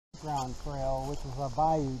campground trail, which is a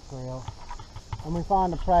bayou trail. And we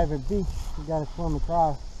found a private beach we got to swim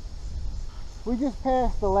across. We just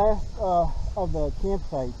passed the last of the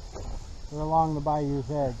campsites that are along the bayou's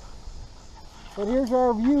edge. But here's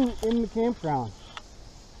our view in the campground.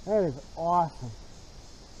 That is awesome.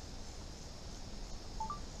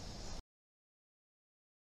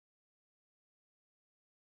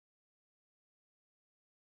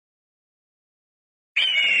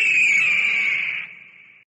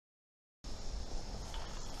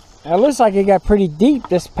 It looks like it got pretty deep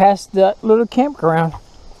just past that little campground.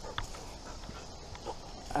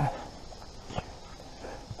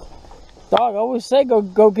 Dog, I always say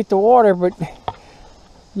go get the water, but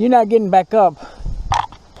you're not getting back up.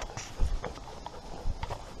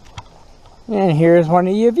 And here's one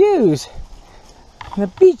of your views. The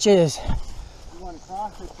beaches. You want to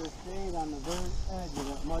cross it to stay on the very edge of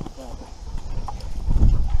that mud flat.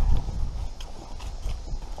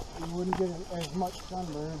 You wouldn't get as much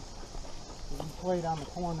sunburn if you played on the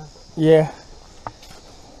corner. Yeah.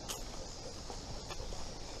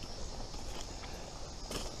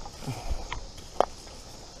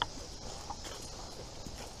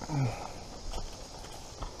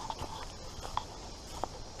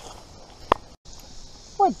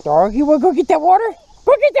 What, dog? You want to go get that water?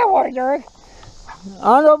 Go get that water, dog.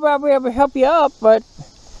 I don't know if I'll be able to help you up, but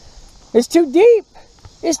it's too deep.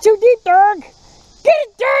 It's too deep, dog. Get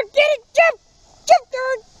it, dog! Get it! Jump! Jump,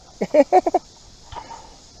 dog!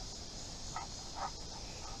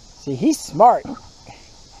 See, he's smart.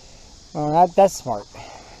 Well, not that smart.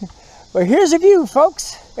 But here's a view,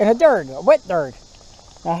 folks. In a dirt, a wet dirt.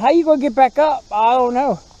 Now, how you gonna get back up? I don't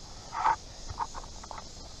know.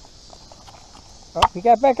 Oh, he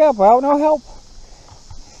got back up. Well, no help.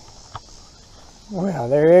 Well,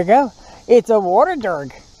 there you go. It's a water dirk.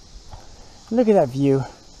 Look at that view.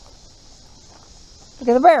 Look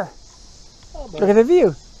at the bear. Look at the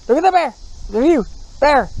view. Look at the bear. The view.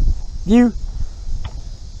 Bear. View.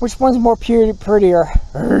 Which one's more prettier?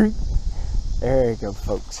 There you go,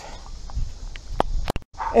 folks.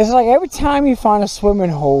 It's like every time you find a swimming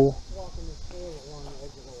hole,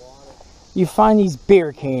 you find these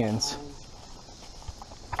beer cans.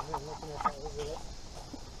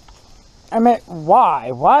 I mean,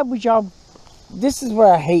 why? Why would y'all... This is what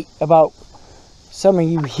I hate about some of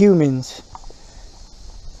you humans.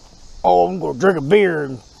 Oh, I'm going to drink a beer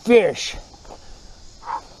and fish.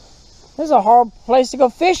 This is a hard place to go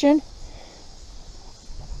fishing.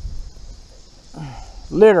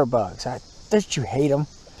 Litter bugs. Don't you hate them?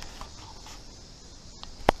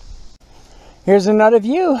 Here's another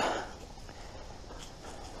view.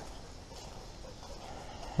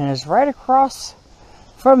 And it's right across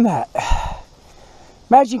from that.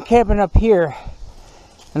 Imagine camping up here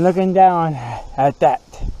and looking down at that.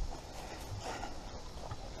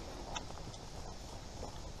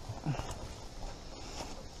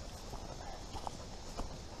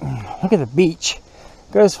 Look at the beach.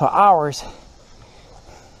 It goes for hours.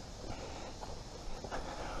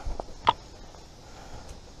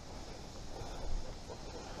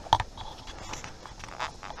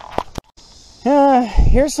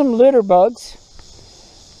 Here's some litter bugs.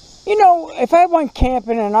 You know, if I went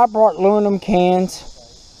camping and I brought aluminum cans,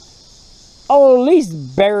 I'll at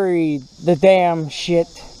least bury the damn shit.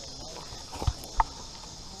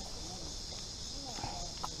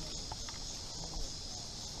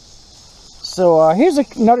 So here's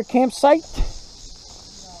another campsite.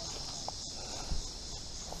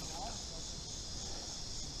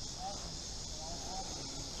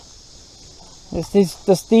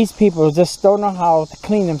 These people just don't know how to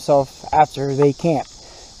clean themselves after they camp.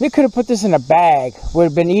 They could have put this in a bag. Would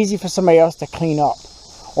have been easy for somebody else to clean up.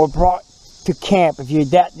 Or brought to camp if you're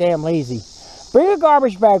that damn lazy. Bring a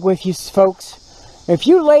garbage bag with you, folks. If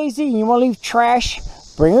you're lazy and you want to leave trash,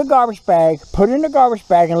 bring a garbage bag, put it in the garbage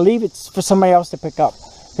bag, and leave it for somebody else to pick up.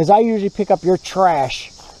 Because I usually pick up your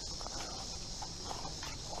trash.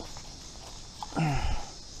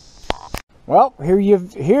 Well,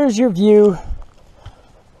 here's your view.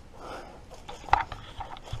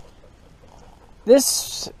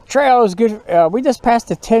 This trail is good. We just passed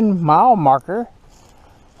the 10-mile marker.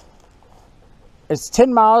 It's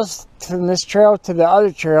 10 miles from this trail to the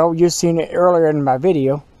other trail. You've seen it earlier in my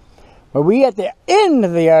video. But we at the end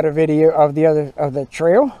of the other video of the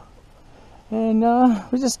trail. And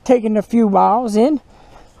we're just taking a few miles in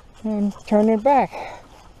and turning back.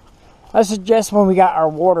 I suggest when we got our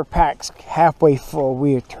water packs halfway full,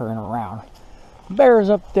 we would turn around. Bear's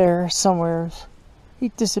up there somewhere. He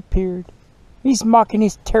disappeared. He's marking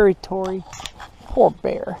his territory. Poor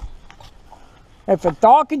bear. If a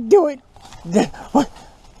dog could do it,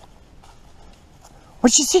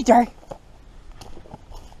 What you see, Jerry?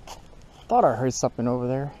 Thought I heard something over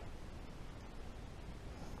there.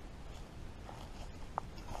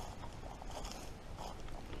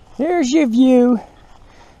 Here's your view.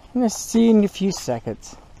 I'm gonna see in a few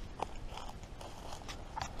seconds.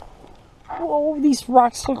 Whoa, these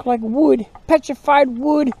rocks look like wood. Petrified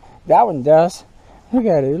wood. That one does. Look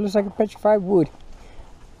at it. It looks like a petrified wood.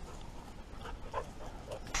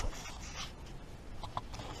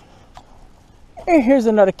 And here's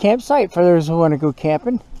another campsite for those who want to go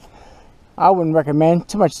camping. I wouldn't recommend.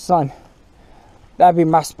 Too much sun. That'd be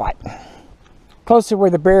my spot. Close to where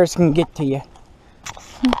the bears can get to you.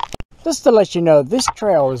 Just to let you know, this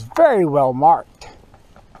trail is very well marked.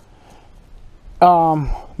 I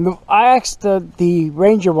asked the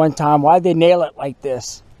ranger one time why they nail it like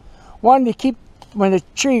this. One, to keep, when the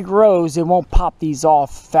tree grows, it won't pop these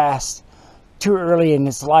off fast too early in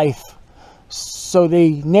its life. So they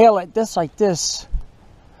nail it just like this.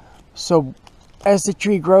 So as the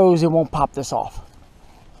tree grows, it won't pop this off.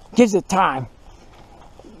 Gives it time.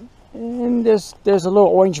 And there's a little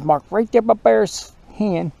orange mark right there by Bear's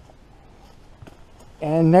hand.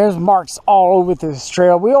 And there's marks all over this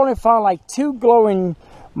trail. We only found like 2 glowing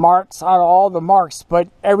marks out of all the marks, but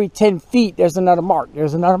every 10 feet there's another mark.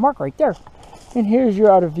 There's another mark right there. And here's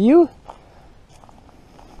your outer view.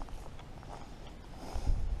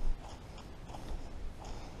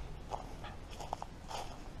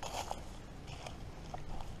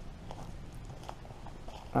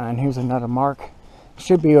 And here's another mark.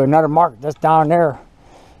 Should be another mark that's down there.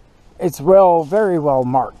 It's very well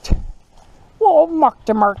marked. Whoa, mark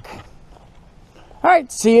to mark.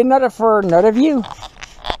 Alright, see you for another view.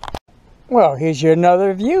 Well, here's your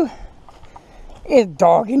another view. It's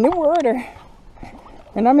dog in the water.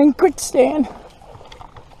 And I'm in quicksand.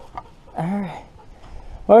 Alright.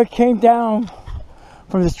 Well, I came down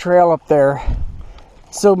from the trail up there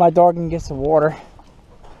so my dog can get some water.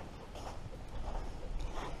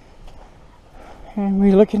 And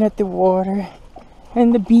we're looking at the water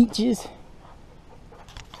and the beaches.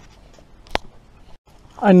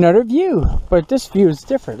 Another view, but this view is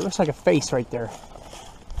different. It looks like a face right there.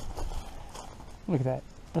 Look at that.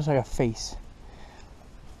 Looks like a face.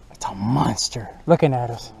 It's a monster looking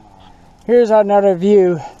at us. Here's another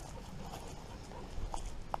view.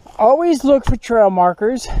 Always look for trail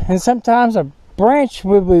markers, and sometimes a branch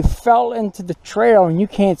will be fell into the trail and you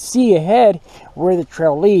can't see ahead where the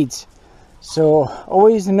trail leads. So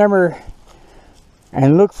always remember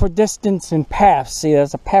and look for distance and paths. See,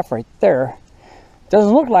 there's a path right there.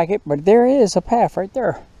 Doesn't look like it, but there is a path right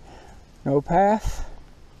there. No path.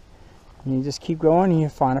 And you just keep going and you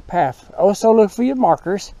find a path. Also look for your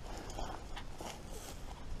markers.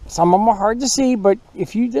 Some of them are hard to see, but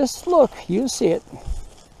if you just look, you'll see it.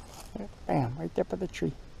 Bam, right there by the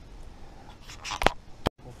tree.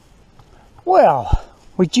 Well,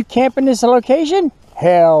 would you camp in this location?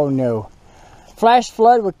 Hell no. Flash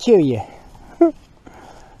flood will kill you.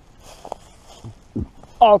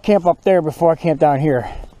 I'll camp up there before I camp down here.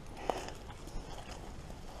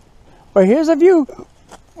 But here's a view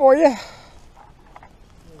for you.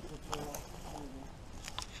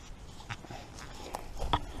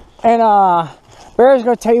 And Bear's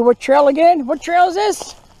gonna tell you what trail again. What trail is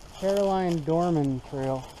this? Carolina Dorman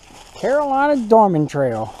Trail. Carolina Dorman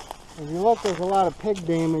Trail. If you look, there's a lot of pig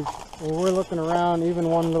damage. When we're looking around, even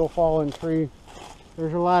one little fallen tree,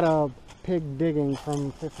 there's a lot of pig digging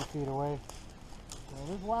from 50 feet away.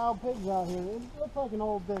 There's wild pigs out here. It looks like an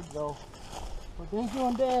old dig though, but they're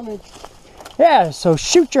doing damage. Yeah, so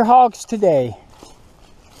shoot your hogs today.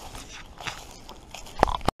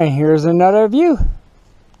 And here's another view.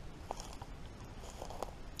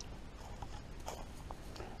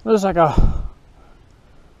 Looks like a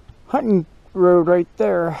hunting road right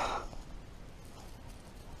there.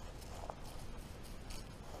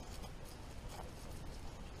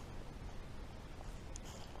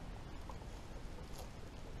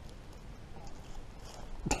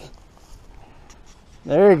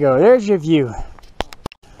 There you go, there's your view.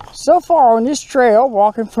 So far on this trail,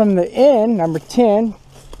 walking from the inn, number 10,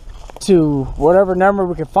 to whatever number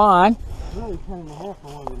we can find, Really 10 and a half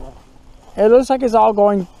from where we left. It looks like it's all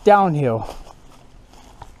going downhill.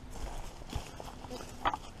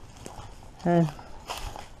 And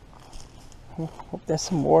hope there's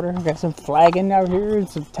some water. Got some flagging out here and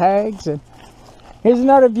some tags. And here's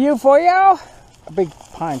another view for y'all. A big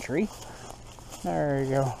pine tree. There you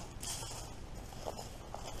go.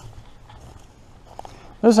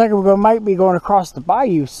 Looks like we might be going across the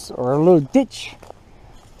bayou or a little ditch.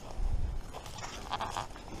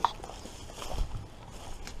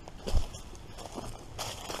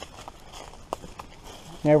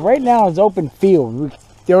 Now right now it's open field. We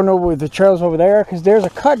don't know where the trail's over there because there's a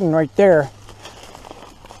cutting right there.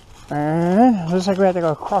 And looks like we have to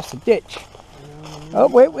go across the ditch. Oh,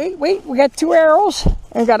 wait. We got 2 arrows.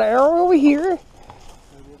 And we got an arrow over here.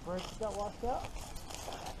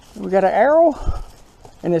 We got an arrow.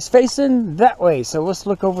 And it's facing that way. So let's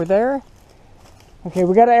look over there. Okay,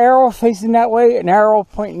 we got an arrow facing that way. An arrow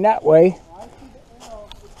pointing that way.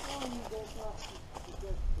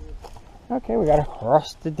 Okay, we gotta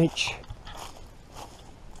cross the ditch.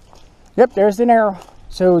 Yep, there's an arrow.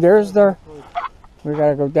 So there's the... We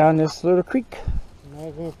gotta go down this little creek.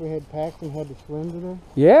 Imagine if we had packed and had to swim to there.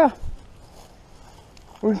 Yeah.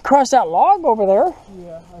 We can cross that log over there.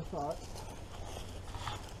 Yeah, I saw it.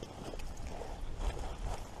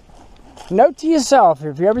 Note to yourself,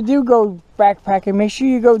 if you ever do go backpacking, make sure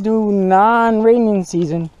you go do non-raining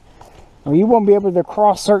season, or you won't be able to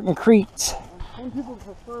cross certain creeks. Some people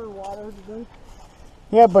prefer water to drink.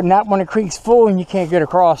 Yeah, but not when the creek's full and you can't get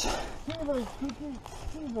across. Kooky.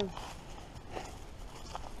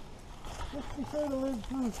 Just be sure to live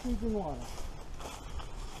through sleeping water.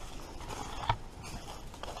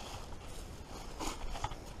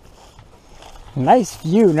 Nice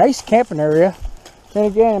view, nice camping area. Then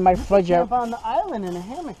again, it might flood you out. Camp on the island in a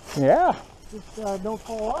hammock. Yeah. Just don't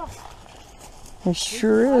fall off. It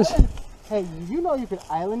sure is. Hey, you know you could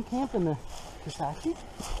island camp in the Kisatchie?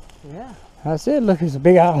 Yeah. That's it. Look, there's a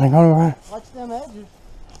big island going around. Watch them edges.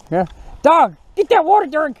 Yeah. Dog, get that water,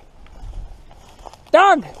 Dirk.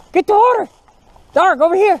 Dog, get the water. Dog,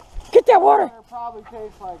 over here. Get that water. Water probably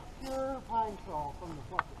tastes like pure pine sol from the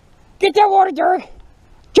bucket. Get that water, Dirk.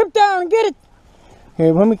 Jump down and get it.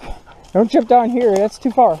 Okay, let me... Don't jump down here. That's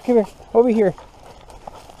too far. Come here. Over here.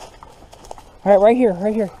 All right, right here.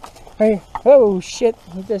 Right here. Right here. Oh, shit.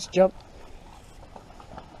 He just jumped.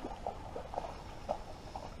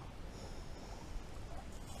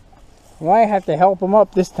 Well, I have to help him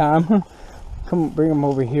up this time. Come bring him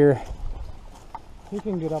over here. He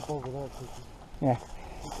can get up over there. Yeah.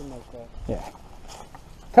 He can make that. Yeah.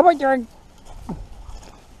 Come on, Dirk. Yeah.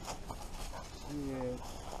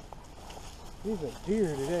 He's a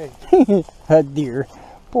deer today. A deer.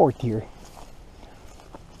 Poor deer.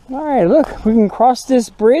 Alright, look. We can cross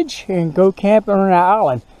this bridge and go camping on an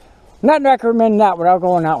island. Not recommending that without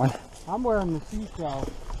going that one. I'm wearing the seashell.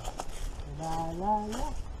 La la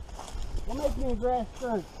la. Don't make me a grass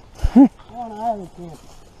skirt. I want an island camp.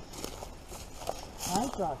 I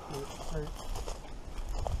ain't cross skirt.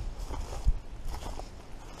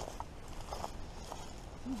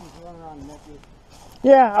 You just run around naked.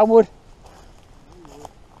 Yeah, I would.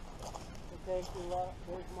 Okay,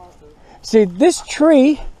 there's marker. See, this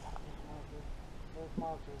tree There's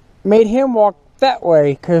marker. made him walk that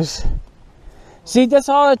way, because, see, that's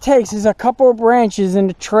all it takes is a couple of branches in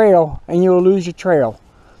the trail, and you'll lose your trail.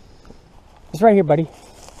 It's right here, buddy.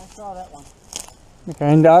 I saw that one.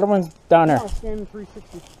 Okay, and the other one's down there. I was scanning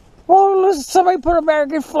 360. Well, listen, somebody put an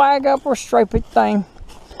American flag up or stripe it thing.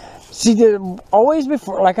 See, always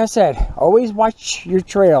before, like I said, always watch your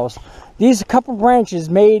trails. These couple branches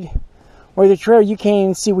made where the trail you can't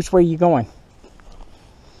even see which way you're going.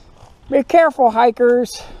 Be careful,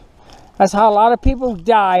 hikers. That's how a lot of people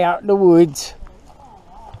die out in the woods.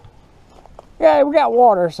 Yeah, we got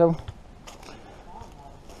water, so.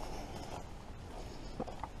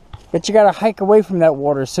 But you gotta hike away from that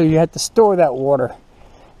water, so you have to store that water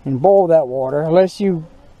and boil that water, unless you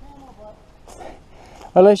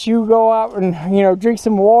go out and, you know, drink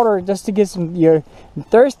some water just to get some your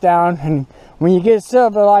thirst down. And when you get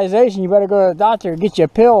civilization, you better go to the doctor and get you a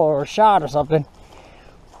pill or a shot or something.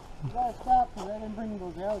 You gotta stop because I didn't bring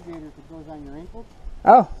those alligators that goes on your ankles.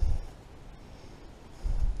 Oh.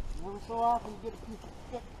 Every so often you get a piece of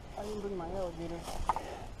stick. I didn't bring my alligator.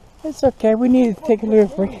 It's okay. We need to take a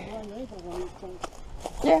little break.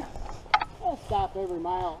 Yeah. I'll stop every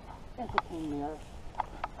mile. That's a pain in the arse.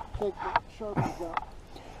 Take the Sharpies up.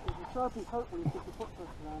 The Sharpies hurt when you put your foot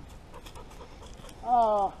pressure on.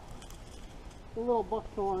 Oh, the little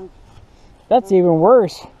buckthorns. That's even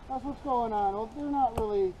worse. That's what's going on. Well, they're not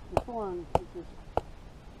really the thorns. It's just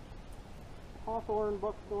hawthorn,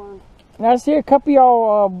 buckthorn. Now, I see a couple of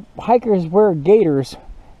y'all hikers wear gaiters.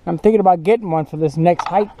 I'm thinking about getting one for this next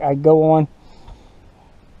hike I go on.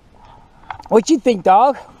 What you think,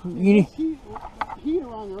 dog? Heat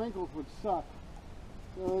around your ankles would suck.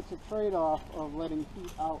 So it's a trade-off of letting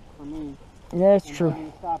heat out for me. Yeah, that's and true.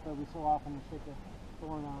 having to stop every so often to take a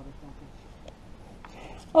thorn out or something.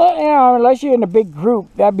 Well, you know, unless you're in a big group,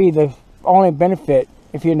 that'd be the only benefit.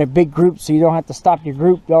 If you're in a big group, so you don't have to stop your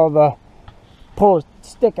group, they'll pull a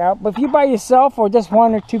stick out. But if you're by yourself or just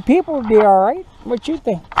one or two people, it'd be all right. What you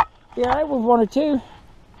think? Be all right with one or two?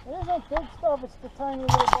 It isn't big stuff, it's the tiny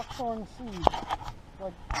little buckthorn seeds.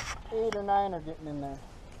 Like 8 or 9 are getting in there.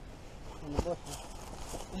 In the bushes.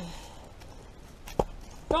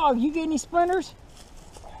 Dog, you get any splinters?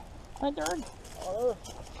 Right, Dog? Oh,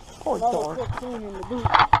 Poor dog. 15 in the boot.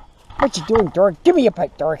 What you doing, Dog? Give me a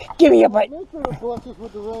bite, Dog. Give me a bite. They could have bushes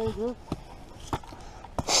with the Ranger.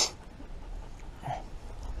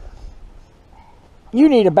 You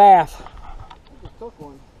need a bath. I just took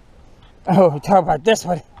one. Oh, talk about this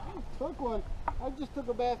one. Took one. I just took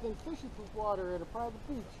a bath in fishy poop water at a private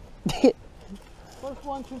beach. First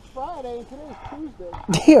one since Friday, and today's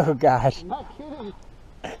Tuesday. Oh, gosh. I'm not kidding.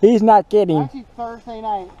 He's not kidding. Actually, Thursday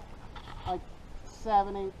night, like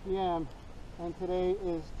 7, 8 p.m. And today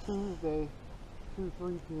is Tuesday, 2,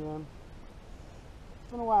 3 p.m.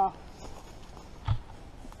 It's been a while.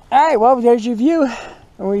 All right, well, there's your view.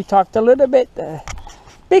 And we talked a little bit.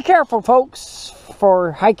 Be careful, folks,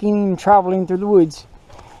 for hiking and traveling through the woods.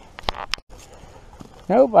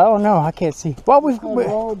 Nope, I don't know. I can't see. Well, The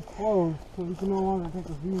road closed, so we can no longer take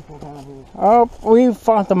a vehicle down here. Oh, we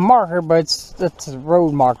found the marker, but it's a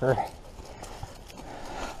road marker.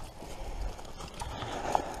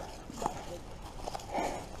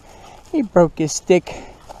 He broke his stick.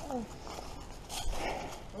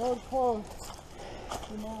 Road closed.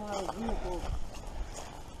 We now have vehicles.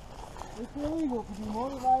 It's illegal to be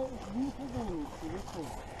motorized vehicle damage to this thing.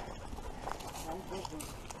 Right different.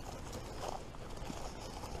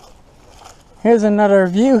 Here's another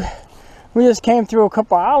view. We just came through a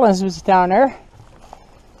couple islands was down there.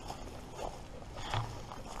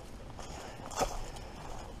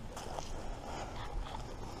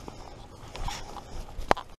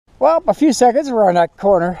 Well, a few seconds, we're on that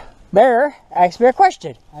corner. Bear asked me a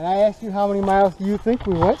question. And I asked you how many miles do you think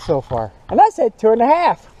we went so far? And I said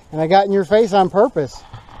 2.5. And I got in your face on purpose.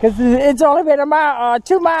 Because it's only been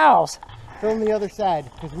 2 miles. From the other side,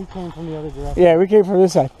 because we came from the other direction. Yeah, we came from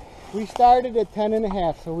this side. We started at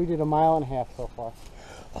 10.5, so we did 1.5 miles so far.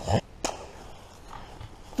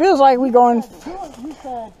 Feels like we're going... You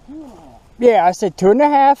said 2.5. Yeah, I said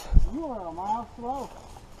 2.5. You were a mile slow.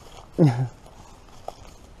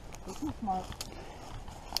 This is smart.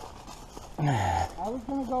 I was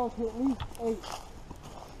going to go to at least 8.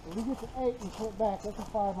 If we get to 8 and put back, that's a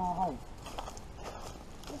 5-mile hike.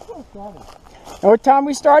 Let's go 7. And what time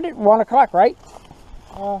we started? 1 o'clock, right?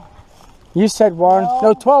 You said 1.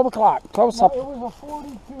 No, 12 o'clock. 12 no, something. it was a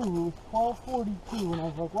 42. It was 12:42, and I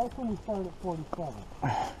was like, why can't we start at 47?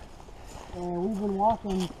 And we've been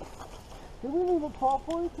walking. Did we leave at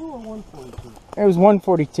 12:42 or 1:42? It was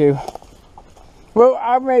 1:42. Well,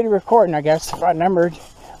 I made a recording, I guess, if I remembered.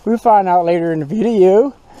 We'll find out later in the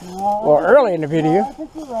video. No, Or early in the video. No, I think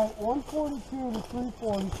you're right. 1:42 to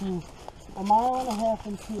 3:42. 1.5 miles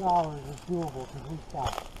in 2 hours is doable because we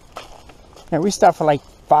stopped. Yeah, we stopped for like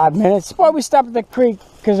 5 minutes. Well, we stopped at the creek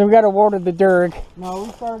because we got to water the dirt. No,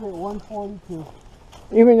 we started at 1:42.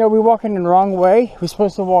 Even though we're walking in the wrong way, we're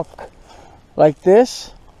supposed to walk like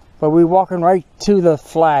this, but we're walking right to the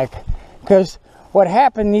flag. Because what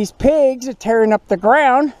happened, these pigs are tearing up the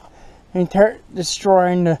ground and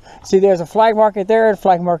destroying the... See, there's a flag market there, a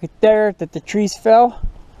flag market there, that the trees fell,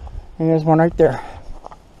 and there's one right there.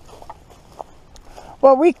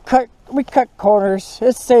 Well, we cut corners.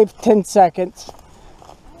 It saved 10 seconds.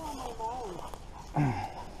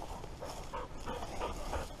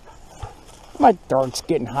 My dog's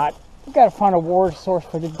getting hot. We gotta find a water source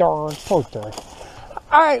for the dog. Poor dog.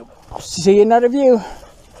 Alright, see you another view.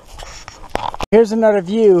 Here's another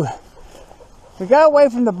view. We got away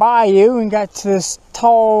from the bayou and got to this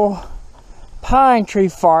tall pine tree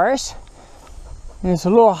forest. And it's a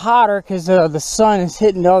little hotter because the sun is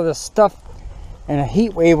hitting all the stuff, and a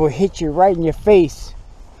heat wave will hit you right in your face.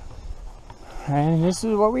 And this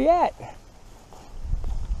is where we at.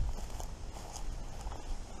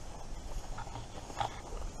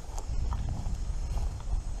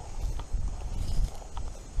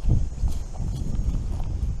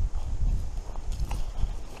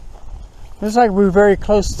 Looks like we're very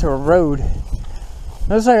close to a road.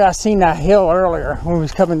 Looks like I seen that hill earlier when we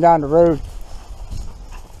was coming down the road.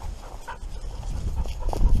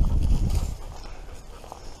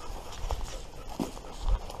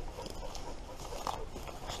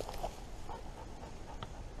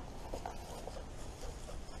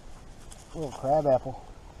 Little crab apple.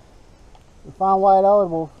 We found wild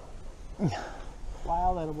edibles.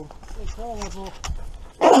 Wild edibles. Hey, crab apple.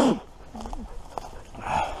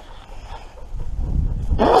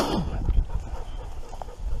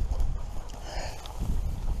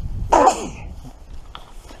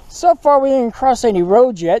 So far we didn't cross any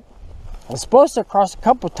roads yet. We're supposed to cross a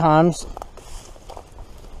couple times.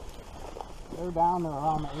 There's we're down there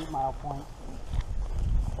around the 8 Mile point.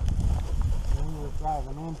 Then we're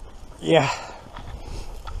driving in. Yeah.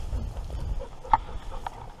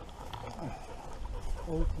 8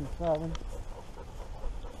 and 7.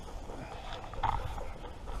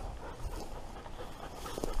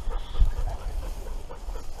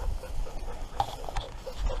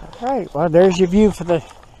 All right, well, there's your view for this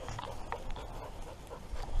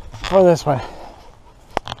one.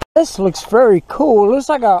 This looks very cool. It looks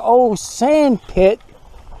like an old sand pit.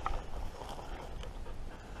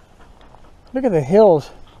 Look at the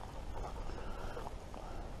hills.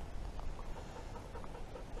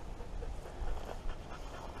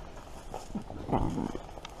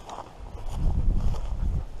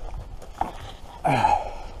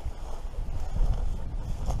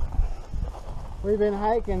 We've been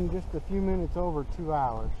hiking just a few minutes over 2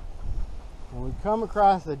 hours, and we come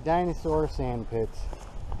across the dinosaur sand pits.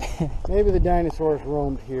 Maybe the dinosaurs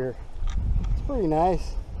roamed here. It's pretty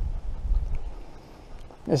nice.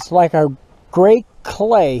 It's like a gray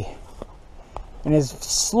clay, and it's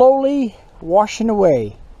slowly washing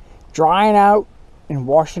away, drying out and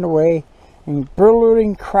washing away, and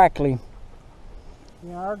billowing, crackling.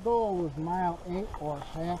 Yeah, our goal was mile 8 or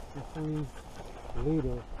half the 3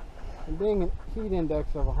 liter. And being a heat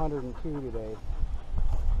index of 102 today,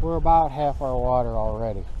 we're about half our water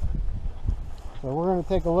already. So we're going to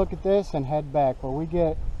take a look at this and head back, where we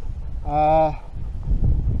get 1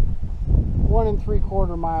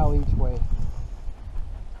 3/4 mile each way.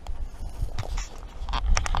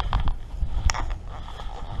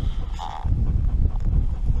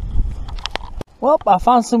 Well, I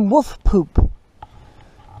found some wolf poop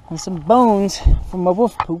and some bones from a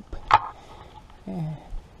wolf poop. I'm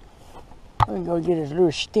gonna go get this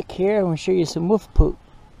little stick here. I'm gonna show you some wolf poop.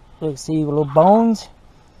 Look, see, little bones.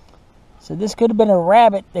 So this could have been a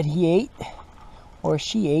rabbit that he ate, or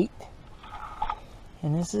she ate.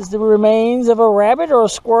 And this is the remains of a rabbit or a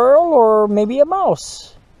squirrel or maybe a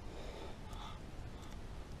mouse.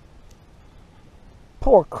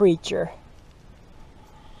 Poor creature.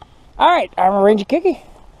 Alright, I'm Ranger Kooky.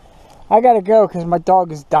 I gotta go because my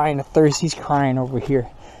dog is dying of thirst. He's crying over here.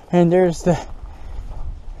 And there's the...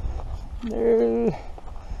 I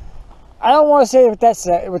don't want to say what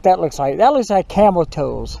that looks like. That looks like camel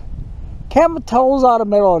toes. Camel toes out of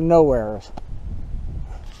the middle of nowhere.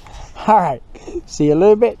 Alright, see you a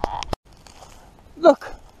little bit.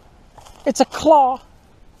 Look, it's a claw.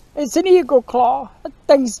 It's an eagle claw. That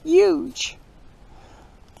thing's huge.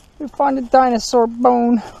 We found a dinosaur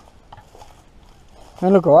bone.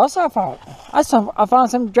 And look what else I found. I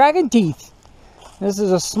found some dragon teeth. This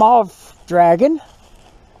is a small dragon.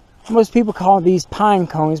 Most people call these pine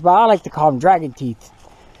cones, but I like to call them dragon teeth.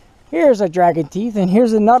 Here's a dragon teeth, and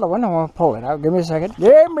here's another one. I'm going to pull it out. Give me a second.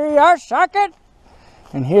 Give me a second.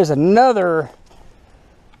 And here's another.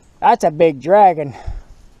 That's a big dragon.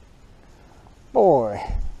 Boy,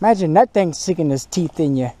 imagine that thing sticking his teeth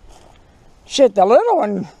in you. Shit, the little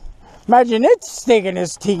one, imagine it sticking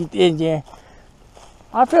his teeth in you.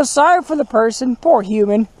 I feel sorry for the person, poor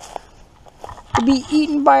human, to be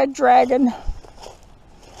eaten by a dragon.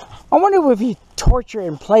 I wonder if you torture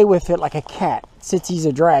and play with it like a cat, since he's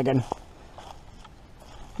a dragon.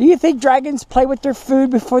 Do you think dragons play with their food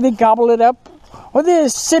before they gobble it up? Or they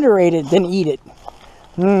incinerate it, then eat it?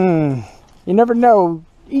 You never know.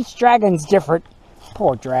 Each dragon's different.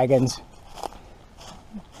 Poor dragons.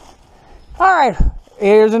 Alright,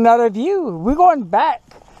 here's another view. We're going back.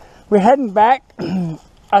 We're heading back.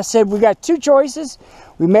 I said we got two choices.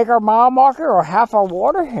 We make our mile marker or half our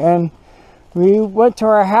water, and we went to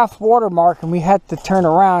our half water mark and we had to turn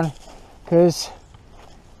around because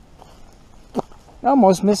I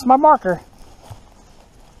almost missed my marker.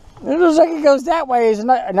 It looks like it goes that way. It's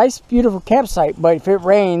a nice, beautiful campsite, but if it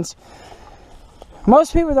rains,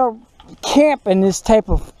 most people don't camp in this type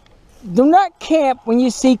of... Do not camp when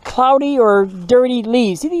you see cloudy or dirty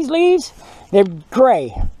leaves. See these leaves? They're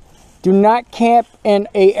gray. Do not camp in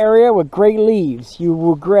an area with gray leaves. You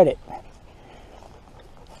will regret it.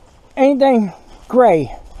 Anything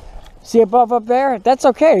gray, see above up there? That's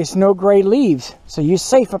okay. There's no gray leaves, so you're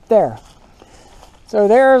safe up there. So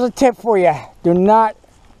there's a tip for you. Do not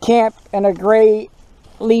camp in a gray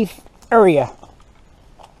leaf area.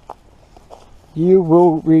 You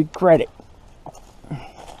will regret it.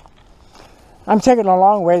 I'm taking a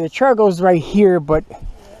long way. The trail goes right here, but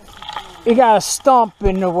it got a stump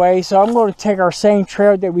in the way, so I'm going to take our same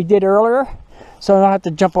trail that we did earlier, so I don't have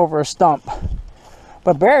to jump over a stump.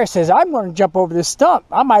 But Barry says, I'm going to jump over this stump.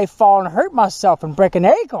 I might fall and hurt myself and break an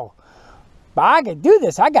ankle. But I can do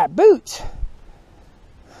this. I got boots.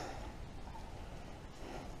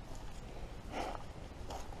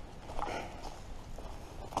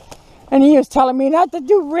 And he was telling me not to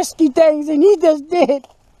do risky things, and he just did.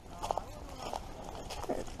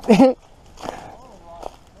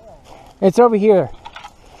 It's over here.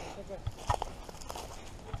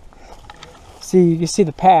 See, you see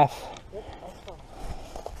the path.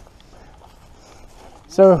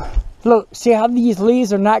 So, look, see how these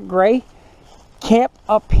leaves are not gray? Camp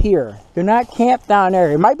up here. Do not camp down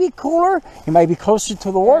there. It might be cooler. It might be closer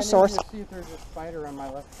to the water source. See if there's a spider on my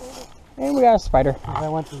left shoulder. And we got a spider. I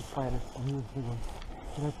went to the spider. And he was a big one.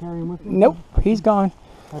 Did I carry him with me? Nope, he's gone.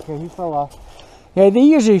 Okay, he fell off. Yeah, they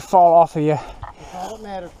usually fall off of you. That's all that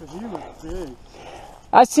matters because he was big.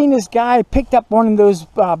 I seen this guy picked up one of those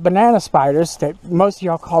banana spiders that most of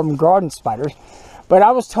y'all call them garden spiders. But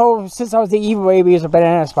I was told since I was the evil baby, it was a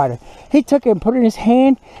banana spider. He took it and put it in his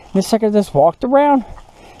hand, and the sucker just walked around.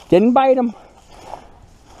 Didn't bite him.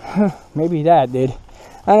 Maybe that did. I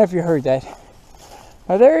don't know if you heard that.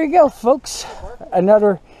 Well, there you go, folks.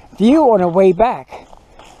 Another view on the way back.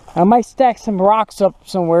 I might stack some rocks up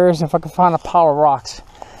somewhere if I can find a pile of rocks.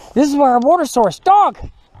 This is where our water source. Dog!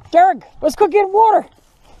 Derek, let's go get water.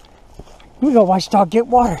 We go watch dog get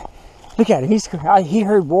water. Look at him. He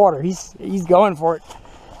heard water. He's going for it.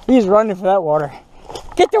 He's running for that water.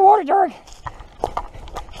 Get the water, Derek.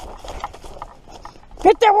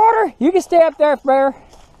 Get that water. You can stay up there, Bear.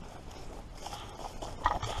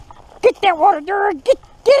 Get that water, Derek. Get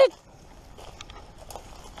it.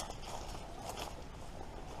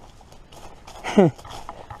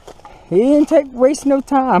 He didn't waste no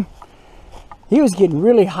time. He was getting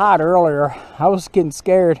really hot earlier. I was getting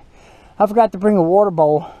scared. I forgot to bring a water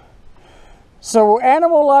bowl. So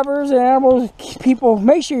animal lovers and animal people,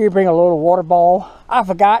 make sure you bring a little water bowl. I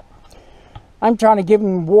forgot. I'm trying to give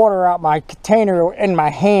him water out my container in my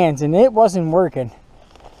hands and it wasn't working.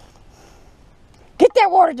 Get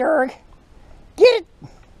that water, Derek. Get it.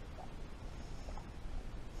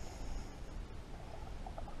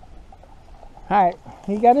 Alright,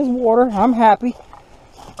 he got his water. I'm happy.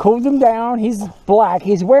 Cooled him down. He's black.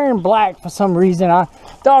 He's wearing black for some reason.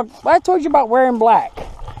 Dog, I told you about wearing black.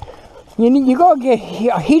 You gotta get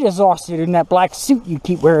heat exhausted in that black suit you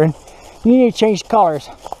keep wearing. You need to change colors.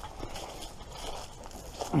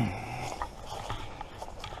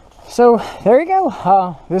 So there you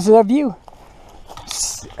go. This is a view.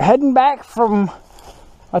 Heading back from,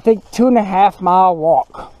 I think, 2.5 mile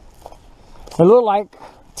walk. It looked like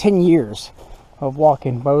 10 years of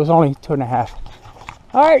walking, but it was only 2.5.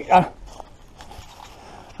 All right.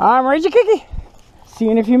 I'm Ranger Kooky. See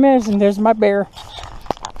you in a few minutes, and there's my bear.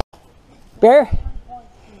 Bear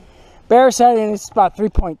said it's about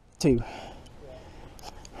 3.2. Yeah.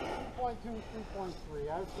 3.2,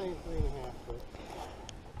 3.3. I would say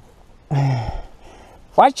 3.5.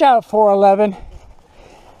 Watch out, 411.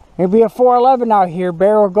 There'll be a 411 out here.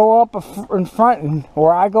 Bear will go up in front,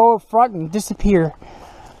 or I go up front and disappear.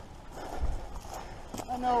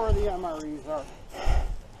 I know where the MREs are.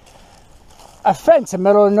 A fence in the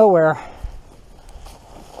middle of nowhere.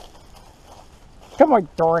 Come on,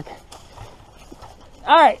 Dork.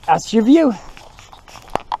 Alright, that's your view.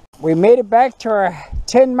 We made it back to our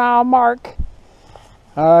 10-mile mark.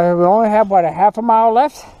 We only have, what, a half a mile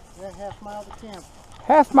left? Yeah, half mile to camp.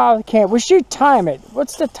 Half mile to camp. We should time it.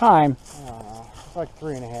 What's the time? I don't know. It's like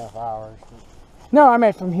 3.5 hours. No, I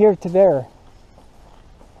meant from here to there.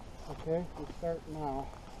 Okay, we start now.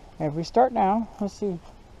 If we start now, let's see.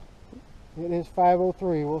 It is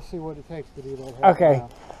 5:03. We'll see what it takes to do that half Okay. mile.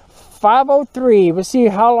 5:03. We'll see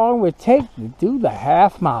how long it would take to do the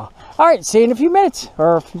half mile. Alright, see you in a few minutes.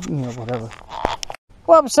 Or, whatever.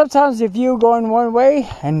 Well, sometimes the view going one way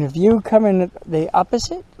and the view coming the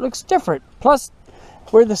opposite looks different. Plus,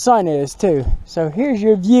 where the sun is, too. So, here's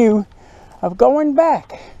your view of going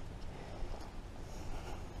back.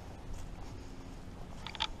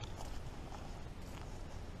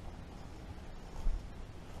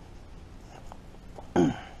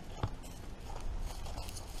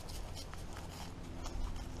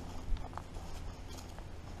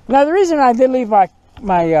 Now, the reason I did leave my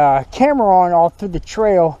camera on all through the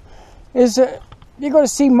trail is you're going to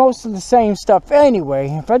see most of the same stuff anyway.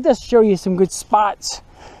 If I just show you some good spots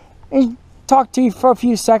and talk to you for a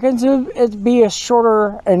few seconds, it'd be a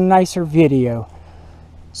shorter and nicer video.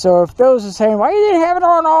 So if those are saying, why you didn't have it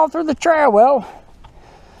on all through the trail? Well,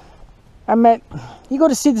 I meant you're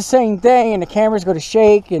going to see the same thing and the camera's going to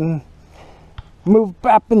shake and move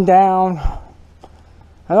up and down.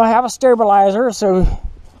 I don't have a stabilizer, so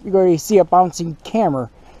you're going to see a bouncing camera.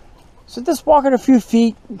 So just walking a few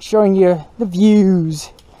feet, showing you the views.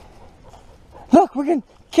 Look, we can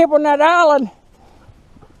camp on that island.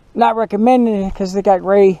 Not recommending it because they got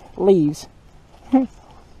gray leaves.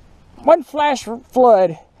 One flash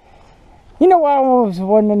flood You know, I always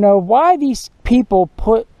wanted to know why these people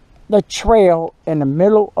put the trail in the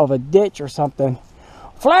middle of a ditch or something.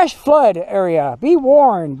 Flash flood area, be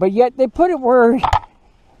warned, but yet they put it where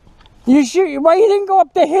you should. Why you didn't go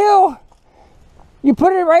up the hill? You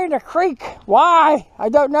put it right in the creek. Why? I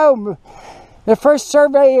don't know. The first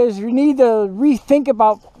survey is you need to rethink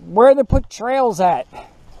about where they put trails at.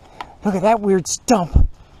 Look at that weird stump. It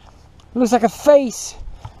looks like a face.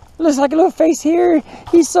 It looks like a little face here.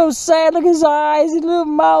 He's so sad. Look at his eyes, his little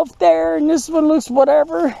mouth there, and this one looks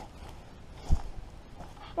whatever.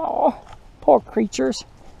 Oh, poor creatures.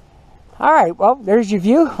 All right, well, there's your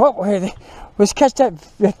view. Let's catch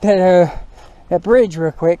that bridge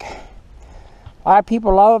real quick. A lot of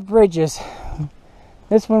people love bridges.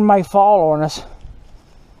 This one might fall on us.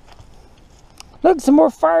 Look, some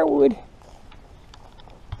more firewood.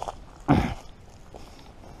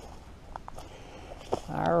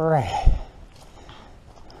 All right.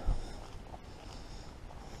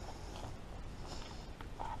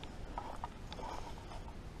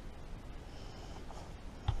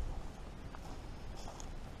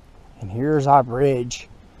 And here's our bridge.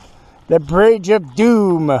 The Bridge of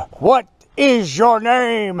Doom. What is your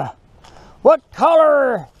name? What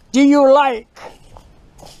color do you like?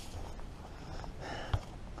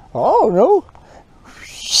 Oh, no.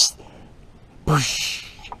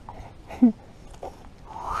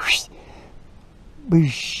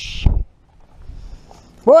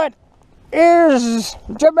 What is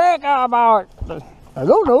Jamaica about? I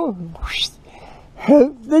don't know.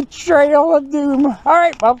 The Trail of Doom. All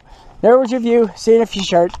right, well, there was your view. See you in a few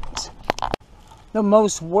shirts. The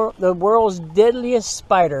world's deadliest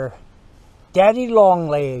spider, Daddy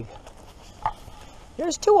Longleg.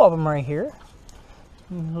 There's two of them right here.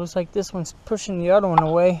 Looks like this one's pushing the other one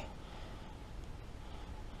away.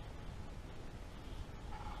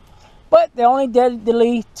 But they're only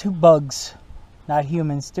deadly to bugs, not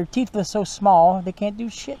humans. Their teeth are so small, they can't do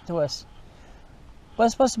shit to us. But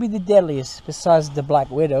it's supposed to be the deadliest, besides the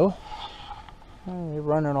Black Widow. Oh, they're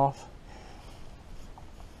running off.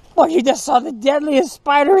 Well, you just saw the deadliest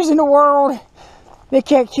spiders in the world. They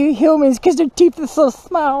can't kill humans because their teeth are so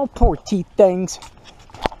small. Poor teeth things.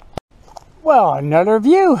 Well, another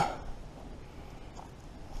view.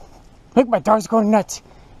 Look, my dog's going nuts.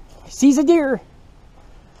 He sees a deer.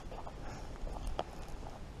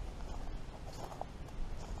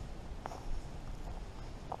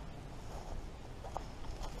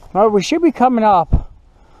 Well, we should be coming up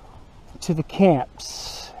to the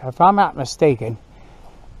camps, if I'm not mistaken.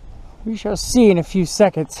 We shall see in a few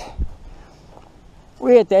seconds.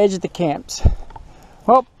 We're at the edge of the camps.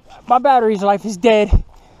 Well, my battery's life is dead.